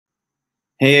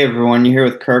Hey everyone, you're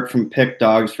here with Kirk from Pick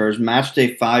Dawgz for his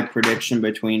matchday 5 prediction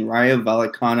between Rayo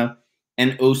Vallecano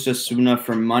and Osasuna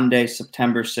for Monday,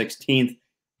 September 16th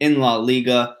in La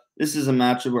Liga. This is a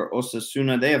matchup where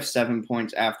Osasuna, they have 7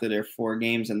 points after their 4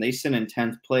 games and they sit in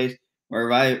 10th place, where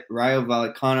Rayo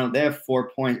Vallecano, they have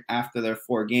 4 points after their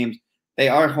 4 games. They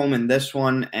are home in this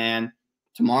one, and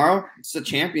tomorrow it's the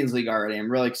Champions League already.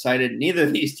 I'm really excited. Neither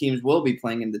of these teams will be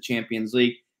playing in the Champions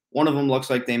League. One of them looks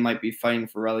like they might be fighting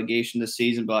for relegation this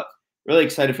season, but really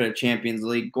excited for the Champions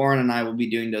League. Goran and I will be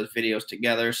doing those videos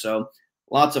together, so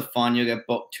lots of fun. You'll get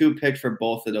 2 picks for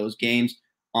both of those games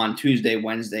on Tuesday,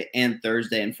 Wednesday, and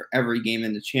Thursday, and for every game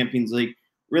in the Champions League.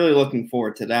 Really looking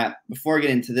forward to that. Before I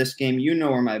get into this game, you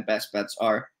know where my best bets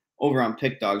are over on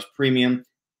Pickdawgz Premium.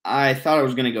 I thought I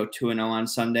was going to go 2-0 on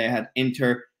Sunday. I had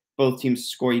Inter, both teams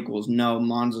score equals no.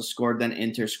 Monza scored, then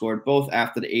Inter scored, both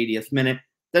after the 80th minute.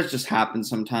 That just happens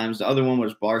sometimes. The other one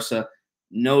was Barca.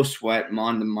 No sweat.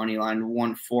 Mon, the money line,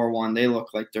 won 4-1. They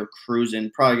look like they're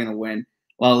cruising. Probably going to win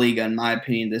La Liga, in my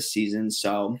opinion, this season.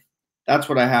 So that's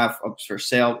what I have up for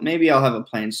sale. Maybe I'll have a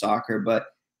plain soccer, but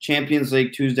Champions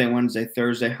League, Tuesday, Wednesday,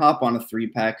 Thursday, hop on a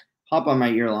 3-pack. Hop on my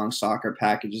year-long soccer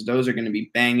packages. Those are going to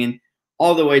be banging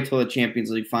all the way till the Champions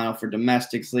League final for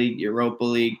Domestics League, Europa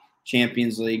League,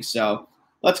 Champions League. So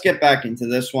let's get back into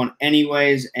this one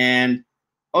anyways. And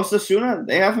Osasuna,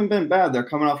 they haven't been bad. They're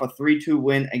coming off a 3-2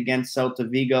 win against Celta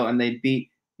Vigo, and they beat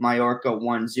Mallorca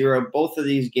 1-0. Both of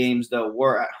these games, though,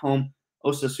 were at home.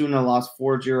 Osasuna lost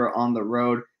 4-0 on the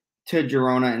road to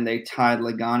Girona, and they tied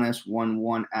Leganes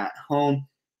 1-1 at home.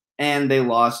 And they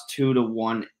lost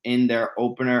 2-1 in their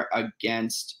opener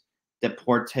against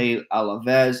Deportes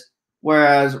Alaves.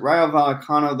 Whereas Rayo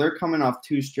Vallecano, they're coming off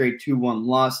 2 straight 2-1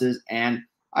 losses, and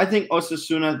I think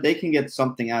Osasuna, they can get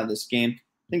something out of this game.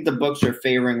 I think the books are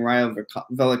favoring Rayo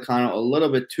Vallecano a little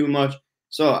bit too much.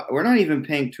 So we're not even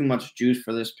paying too much juice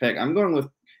for this pick. I'm going with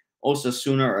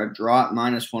Osasuna or a draw at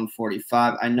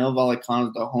 -145. I know Vallecano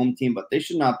is the home team, but they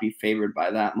should not be favored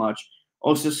by that much.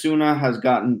 Osasuna has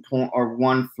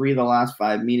won 3 of the last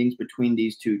 5 meetings between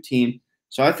these two teams.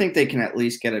 So I think they can at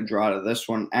least get a draw to this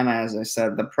one. And as I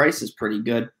said, the price is pretty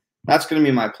good. That's going to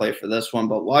be my play for this one.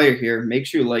 But while you're here, make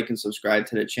sure you like and subscribe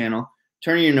to the channel.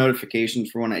 Turn on your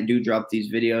notifications for when I do drop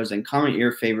these videos, and comment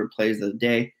your favorite plays of the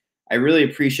day. I really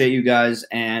appreciate you guys,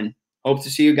 and hope to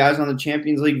see you guys on the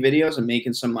Champions League videos and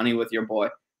making some money with your boy.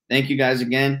 Thank you guys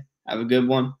again. Have a good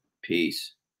one.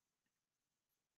 Peace.